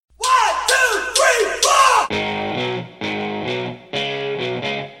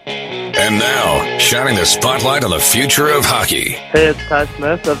Now, shining the spotlight on the future of hockey. Hey, it's Ty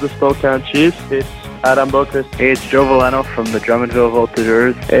Smith of the Spokane Chiefs. It's Adam Bokus. Hey, it's Joe Valeno from the Drummondville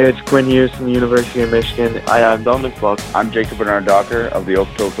Voltigeurs. Hey, it's Quinn Hughes from the University of Michigan. Hi, I'm Dominic Buck. I'm Jacob Bernard Docker of the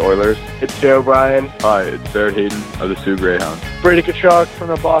Okotoks Oilers. It's Joe O'Brien. Hi, it's Barrett Hayden of the Sioux Greyhounds. Brady Kachuk from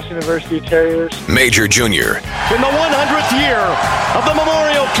the Boston University Terriers. Major Junior. In the 100th year of the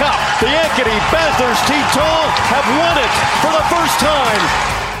Memorial Cup, the Ankeny Panthers Teton have won it for the first time.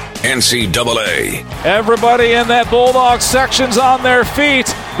 NCAA. Everybody in that Bulldogs section's on their feet.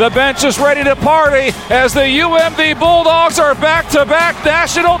 The bench is ready to party as the UMD Bulldogs are back-to-back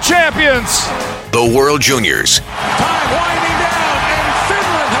national champions. The World Juniors. Time winding down, and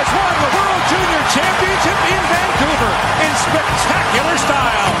Finland has won the World Junior Championship in Vancouver in spectacular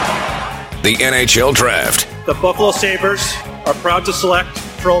style. The NHL Draft. The Buffalo Sabres are proud to select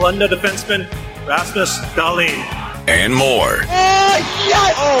Frölunda defenseman Rasmus Dahlin. And more.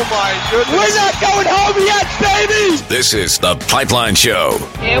 Oh my goodness. We're not going home yet, baby! This is The Pipeline Show.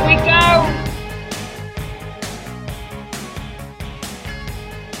 Here we go.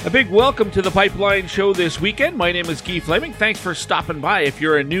 A big welcome to The Pipeline Show this weekend. My name is Guy Fleming. Thanks for stopping by. If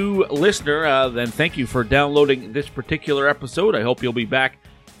you're a new listener, then thank you for downloading this particular episode. I hope you'll be back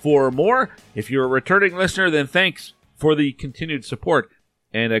for more. If you're a returning listener, then thanks for the continued support.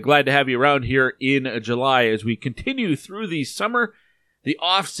 And glad to have you around here in July as we continue through the summer, the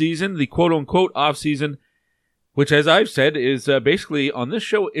off-season, the quote-unquote off-season, which, as I've said, is basically, on this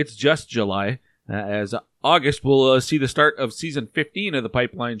show, it's just July. As August, we'll see the start of Season 15 of the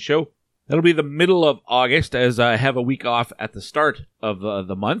Pipeline Show. That'll be the middle of August, as I have a week off at the start of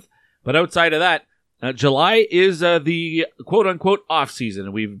the month. But outside of that, July is the quote-unquote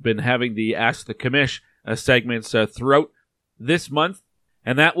off-season. We've been having the Ask the Commish segments throughout this month.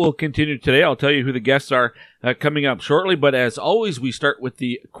 And that will continue today. I'll tell you who the guests are coming up shortly. But as always, we start with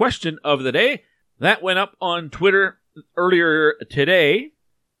the question of the day. That went up on Twitter earlier today.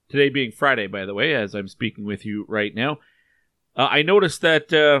 Today being Friday, by the way, as I'm speaking with you right now. I noticed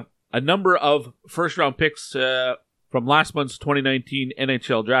that a number of first-round picks from last month's 2019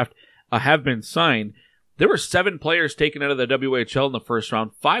 NHL Draft have been signed. There were 7 players taken out of the WHL in the first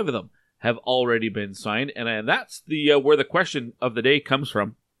round. 5 of them have already been signed, and that's the where the question of the day comes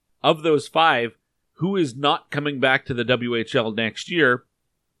from. Of those 5, who is not coming back to the WHL next year?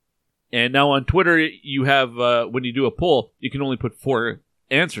 And now on Twitter, you have, when you do a poll, you can only put 4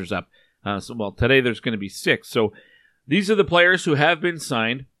 answers up. Today there's going to be 6. So these are the players who have been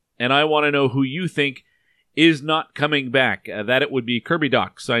signed, and I want to know who you think is not coming back. That it would be Kirby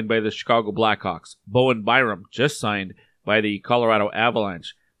Dach, signed by the Chicago Blackhawks. Bowen Byram, just signed by the Colorado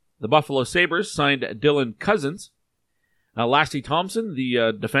Avalanche. The Buffalo Sabres signed Dylan Cousins. Lassie Thompson, the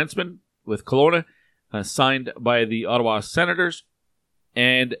defenseman with Kelowna, signed by the Ottawa Senators.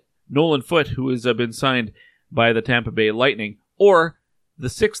 And Nolan Foote, who has been signed by the Tampa Bay Lightning. Or the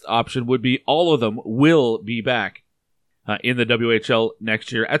 6th option would be all of them will be back in the WHL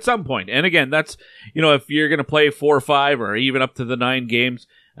next year at some point. And again, that's, if you're going to play 4 or 5 or even up to the 9 games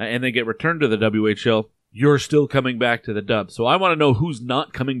and then get returned to the WHL, you're still coming back to the dub. So I want to know who's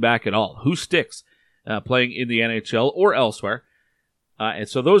not coming back at all. Who sticks playing in the NHL or elsewhere. And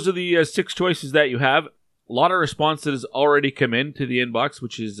so those are the 6 choices that you have. A lot of responses already come in to the inbox,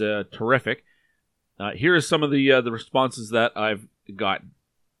 which is terrific. Here are some of the responses that I've gotten.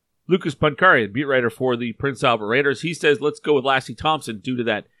 Lucas Pankari, beat writer for the Prince Albert Raiders, he says, let's go with Lassie Thompson due to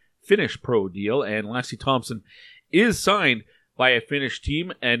that Finnish pro deal. And Lassie Thompson is signed by a Finnish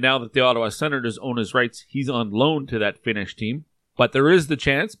team, and now that the Ottawa Senators own his rights, he's on loan to that Finnish team. But there is the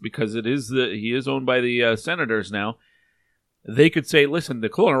chance, because he is owned by the Senators now, they could say, listen, the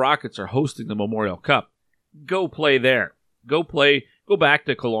Kelowna Rockets are hosting the Memorial Cup. Go play there. Go back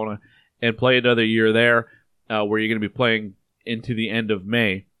to Kelowna and play another year there, where you're going to be playing into the end of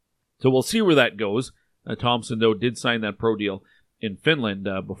May. So we'll see where that goes. Thompson, though, did sign that pro deal in Finland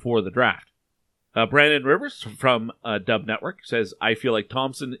before the draft. Brandon Rivers from Dub Network says, I feel like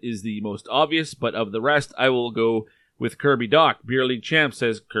Thompson is the most obvious, but of the rest, I will go with Kirby Dach. Beer League Champ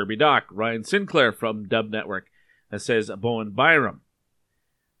says Kirby Dach. Ryan Sinclair from Dub Network says Bowen Byram.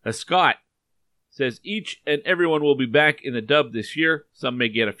 Scott says each and everyone will be back in the dub this year. Some may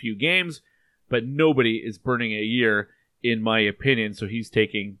get a few games, but nobody is burning a year, in my opinion. So he's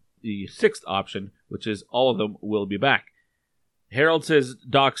taking the 6th option, which is all of them will be back. Harold says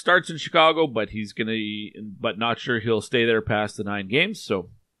Doc starts in Chicago, but not sure he'll stay there past the 9 games. So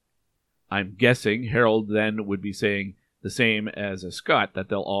I'm guessing Harold then would be saying the same as Scott, that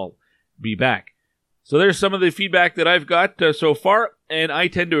they'll all be back. So there's some of the feedback that I've got so far, and I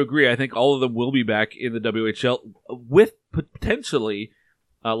tend to agree. I think all of them will be back in the WHL, with potentially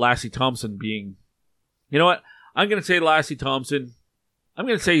Lassie Thompson being... You know what? I'm going to say Lassie Thompson. I'm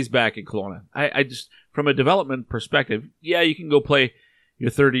going to say he's back in Kelowna. I just, from a development perspective, yeah, you can go play your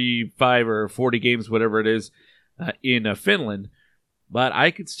 35 or 40 games, whatever it is, in Finland. But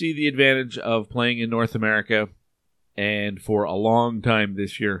I could see the advantage of playing in North America and for a long time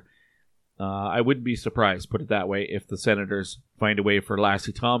this year. I wouldn't be surprised, put it that way, if the Senators find a way for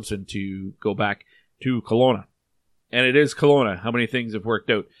Lassie Thompson to go back to Kelowna. And it is Kelowna. How many things have worked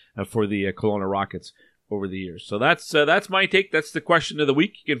out for the Kelowna Rockets over the years? So that's my take. That's the question of the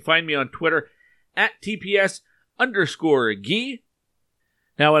week. You can find me on Twitter at TPS_Guy.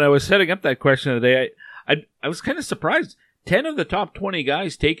 Now, when I was setting up that question of the day, I was kind of surprised. 10 of the top 20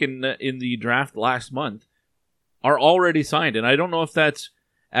 guys taken in the draft last month are already signed. And I don't know if that's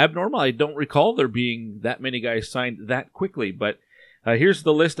abnormal. I don't recall there being that many guys signed that quickly. But here's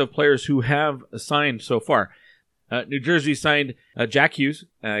the list of players who have signed so far. New Jersey signed Jack Hughes.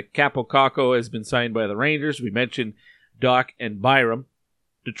 Capo Caco has been signed by the Rangers. We mentioned Doc and Byram.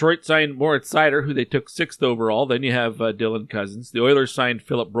 Detroit signed Moritz Seider, who they took 6th overall. Then you have Dylan Cousins. The Oilers signed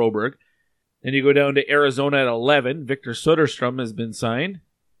Philip Broberg. Then you go down to Arizona at 11. Victor Soderstrom has been signed.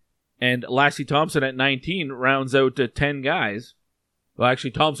 And Lassie Thompson at 19 rounds out to 10 guys. Well,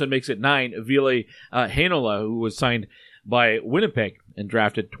 actually, Thompson makes it 9. Ville Heinola, who was signed by Winnipeg and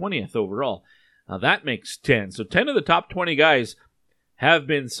drafted 20th overall. That makes 10. So 10 of the top 20 guys have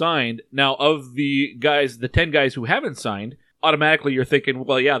been signed. Now, of the 10 guys who haven't signed, automatically you're thinking,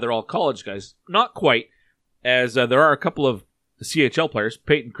 well, yeah, they're all college guys. Not quite, as there are a couple of CHL players.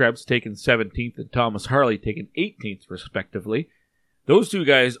 Peyton Krebs taken 17th and Thomas Harley taken 18th, respectively. Those two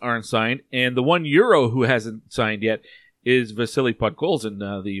guys aren't signed. And the one Euro who hasn't signed yet is Vasily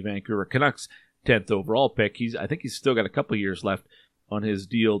Podkolzin, the Vancouver Canucks 10th overall pick. I think he's still got a couple years left on his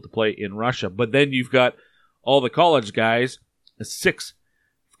deal to play in Russia. But then you've got all the college guys, 6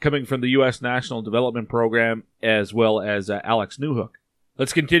 coming from the U.S. National Development Program, as well as Alex Newhook.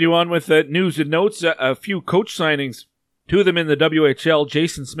 Let's continue on with news and notes. A few coach signings, 2 of them in the WHL.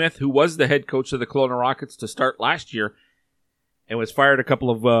 Jason Smith, who was the head coach of the Kelowna Rockets to start last year and was fired a couple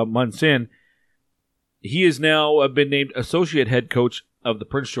of months in. He has now been named associate head coach of the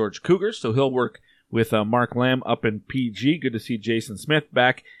Prince George Cougars, so he'll work with Mark Lamb up in PG. Good to see Jason Smith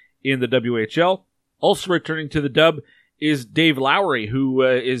back in the WHL. Also returning to the Dub is Dave Lowry, who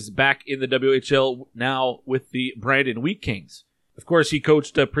is back in the WHL now with the Brandon Wheat Kings. Of course, he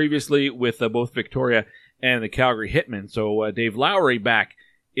coached previously with both Victoria and the Calgary Hitmen, so Dave Lowry back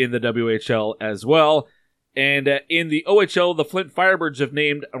in the WHL as well. And in the OHL, the Flint Firebirds have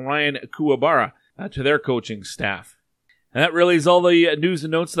named Ryan Kuwabara to their coaching staff. And that really is all the news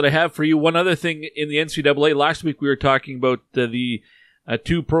and notes that I have for you. One other thing in the NCAA, last week we were talking about the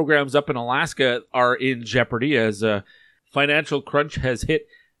 2 programs up in Alaska are in jeopardy as financial crunch has hit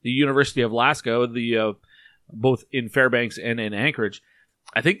the University of Alaska, both in Fairbanks and in Anchorage.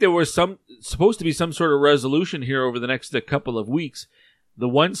 I think there was supposed to be some sort of resolution here over the next couple of weeks. The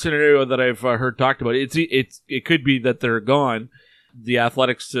one scenario that I've heard talked about, it could be that they're gone. The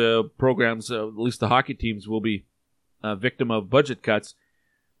athletics programs, at least the hockey teams, will be victim of budget cuts.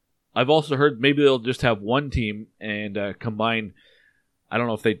 I've also heard maybe they'll just have one team and combine. I don't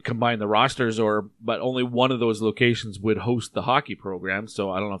know if they'd combine the rosters but only one of those locations would host the hockey program. So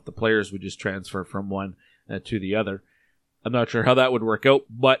I don't know if the players would just transfer from one to the other. I'm not sure how that would work out,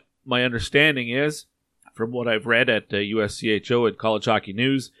 but my understanding is, from what I've read at USCHO and College Hockey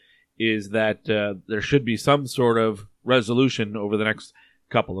News, is that there should be some sort of resolution over the next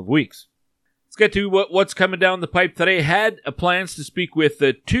couple of weeks. Let's get to what's coming down the pipe today. Had plans to speak with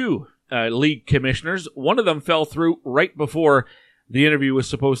 2 league commissioners. One of them fell through right before the interview was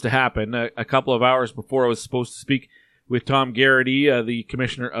supposed to happen. A couple of hours before I was supposed to speak with Tom Garrity, the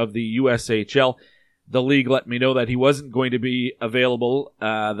commissioner of the USHL. The league let me know that he wasn't going to be available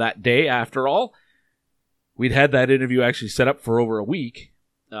that day after all. We'd had that interview actually set up for over a week.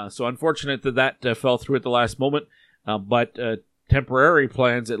 So unfortunate that fell through at the last moment. But temporary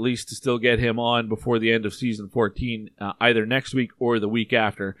plans at least to still get him on before the end of season 14, either next week or the week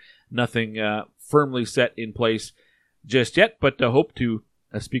after. Nothing firmly set in place just yet, but hope to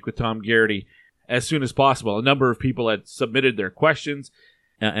speak with Tom Garrity as soon as possible. A number of people had submitted their questions,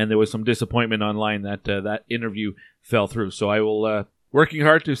 and there was some disappointment online that that interview fell through. So I will working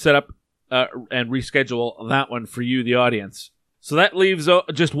hard to set up and reschedule that one for you, the audience. So that leaves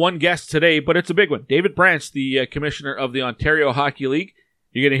just one guest today, but it's a big one. David Branch, the commissioner of the Ontario Hockey League.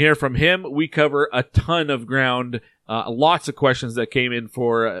 You're going to hear from him. We cover a ton of ground, lots of questions that came in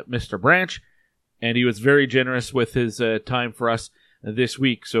for Mr. Branch, and he was very generous with his time for us this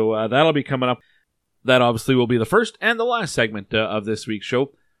week. So that'll be coming up. That obviously will be the first and the last segment of this week's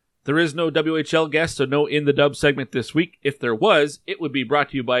show. There is no WHL guest, so no In the Dub segment this week. If there was, it would be brought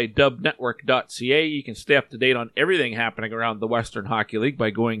to you by dubnetwork.ca. You can stay up to date on everything happening around the Western Hockey League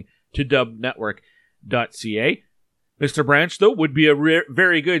by going to dubnetwork.ca. Mr. Branch, though, would be a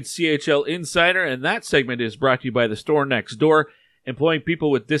very good CHL insider, and that segment is brought to you by the store next door, employing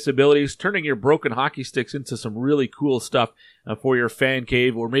people with disabilities, turning your broken hockey sticks into some really cool stuff for your fan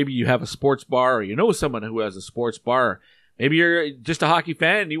cave, or maybe you have a sports bar, or you know someone who has a sports bar. Maybe you're just a hockey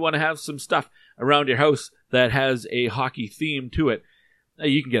fan and you want to have some stuff around your house that has a hockey theme to it.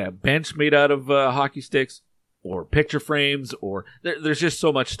 You can get a bench made out of hockey sticks or picture frames, or there's just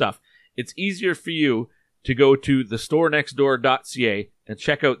so much stuff. It's easier for you to go to thestorenextdoor.ca and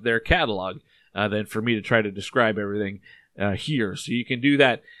check out their catalog than for me to try to describe everything here. So you can do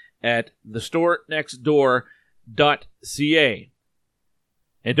that at thestorenextdoor.ca.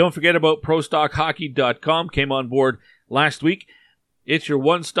 And don't forget about ProStockHockey.com. Came on board last week. It's your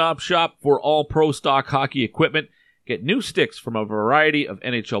one-stop shop for all Pro Stock hockey equipment. Get new sticks from a variety of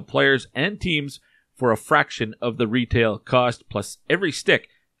NHL players and teams for a fraction of the retail cost. Plus, every stick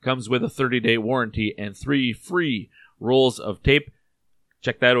comes with a 30-day warranty and 3 free rolls of tape.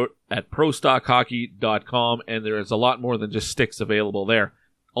 Check that out at ProStockHockey.com, and there is a lot more than just sticks available there.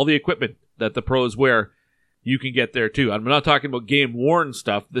 All the equipment that the pros wear, you can get there too. I'm not talking about game-worn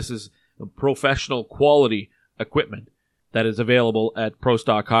stuff. This is professional quality equipment that is available at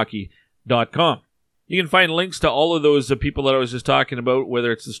ProStockHockey.com. You can find links to all of those people that I was just talking about,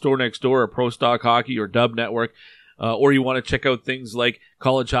 whether it's the store next door or Pro Stock Hockey or Dub Network, or you want to check out things like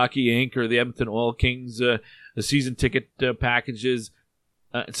College Hockey Inc. or the Edmonton Oil Kings, the season ticket packages,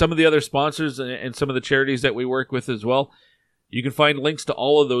 some of the other sponsors and some of the charities that we work with as well. You can find links to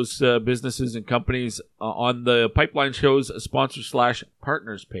all of those businesses and companies on the Pipeline Show's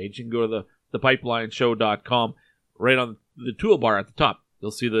sponsor/partners page. You can go to thepipelineshow.com. Right on the toolbar at the top,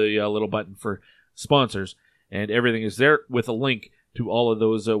 you'll see the little button for sponsors, and everything is there with a link to all of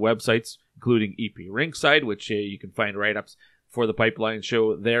those websites, including EP Rinkside, which you can find write-ups for the Pipeline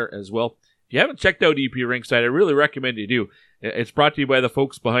Show there as well. If you haven't checked out EP Rinkside, I really recommend you do. It's brought to you by the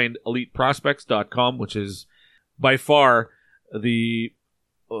folks behind EliteProspects.com, which is by far the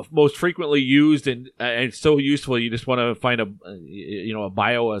most frequently used, and it's so useful. You just want to find a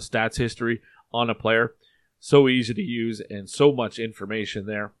bio, a stats history on a player. So easy to use and so much information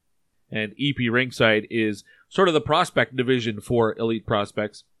there. And EP Rinkside is sort of the prospect division for Elite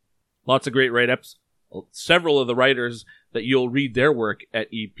Prospects. Lots of great write-ups. Several of the writers that you'll read their work at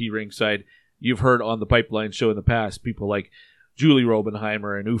EP Rinkside, you've heard on the Pipeline Show in the past. People like Julie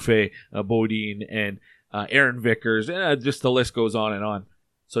Robenheimer and Uffe Bodine and Aaron Vickers, and just the list goes on and on.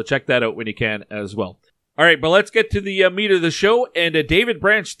 So check that out when you can as well. All right, but let's get to the meat of the show. And David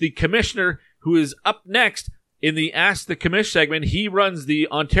Branch, the commissioner, who is up next in the Ask the Commish segment. He runs the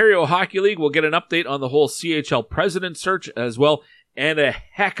Ontario Hockey League. We'll get an update on the whole CHL president search as well, and a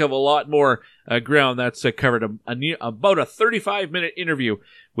heck of a lot more ground that's covered. About a 35-minute interview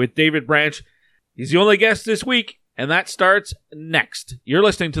with David Branch. He's the only guest this week, and that starts next. You're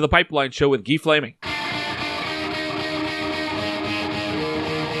listening to The Pipeline Show with Guy Flaming.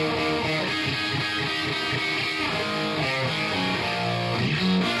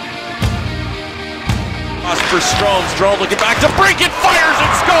 For Strome looking back to Brinket, fires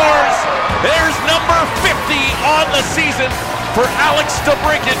and scores! There's number 50 on the season for Alex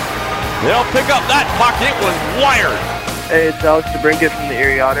DeBrincat. They'll pick up that puck. It was wired. Hey, it's Alex DeBrincat from the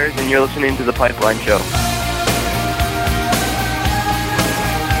Erie Otters, and you're listening to The Pipeline Show.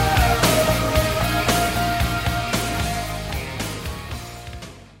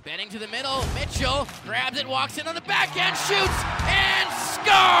 Bending to the middle, Mitchell grabs it, walks in on the backhand, shoots, and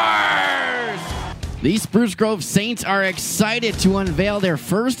scores! The Spruce Grove Saints are excited to unveil their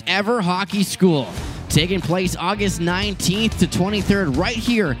first ever hockey school, taking place August 19th to 23rd right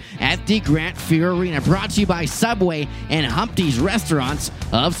here at the Grant Fuhr Arena, brought to you by Subway and Humpty's Restaurants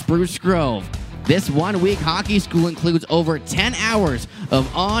of Spruce Grove. This one-week hockey school includes over 10 hours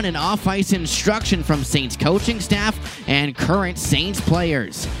of on- and off-ice instruction from Saints coaching staff and current Saints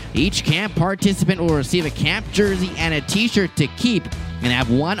players. Each camp participant will receive a camp jersey and a t-shirt to keep and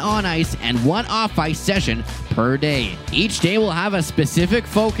have one on-ice and one off-ice session per day. Each day will have a specific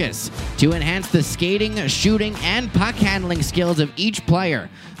focus to enhance the skating, shooting, and puck handling skills of each player.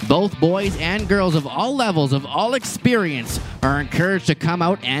 Both boys and girls of all levels, of all experience, are encouraged to come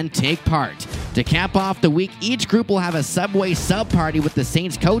out and take part. To cap off the week, each group will have a Subway sub-party with the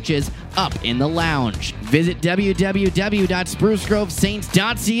Saints coaches up in the lounge. Visit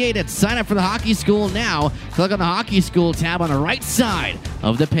www.sprucegrovesaints.ca to sign up for the hockey school now. Click on the hockey school tab on the right side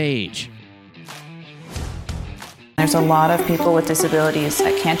of the page. There's a lot of people with disabilities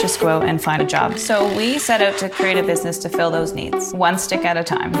that can't just go out and find a job. So we set out to create a business to fill those needs, one stick at a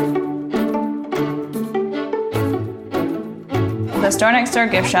time. The Store Next Door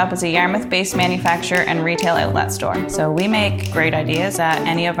Gift Shop is a Yarmouth-based manufacturer and retail outlet store. So we make great ideas that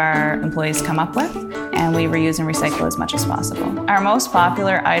any of our employees come up with, and we reuse and recycle as much as possible. Our most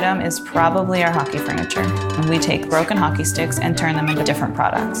popular item is probably our hockey furniture. We take broken hockey sticks and turn them into different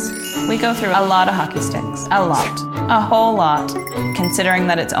products. We go through a lot of hockey sticks, a whole lot. Considering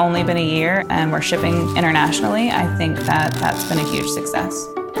that it's only been a year and we're shipping internationally, I think that that's been a huge success.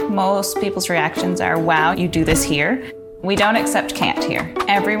 Most people's reactions are, wow, you do this here? We don't accept can't here.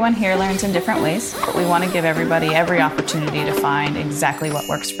 Everyone here learns in different ways, but we want to give everybody every opportunity to find exactly what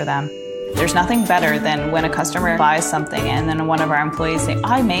works for them. There's nothing better than when a customer buys something and then one of our employees say,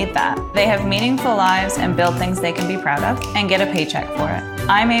 I made that. They have meaningful lives and build things they can be proud of and get a paycheck for it.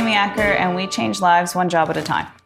 I'm Amy Acker, and we change lives one job at a time.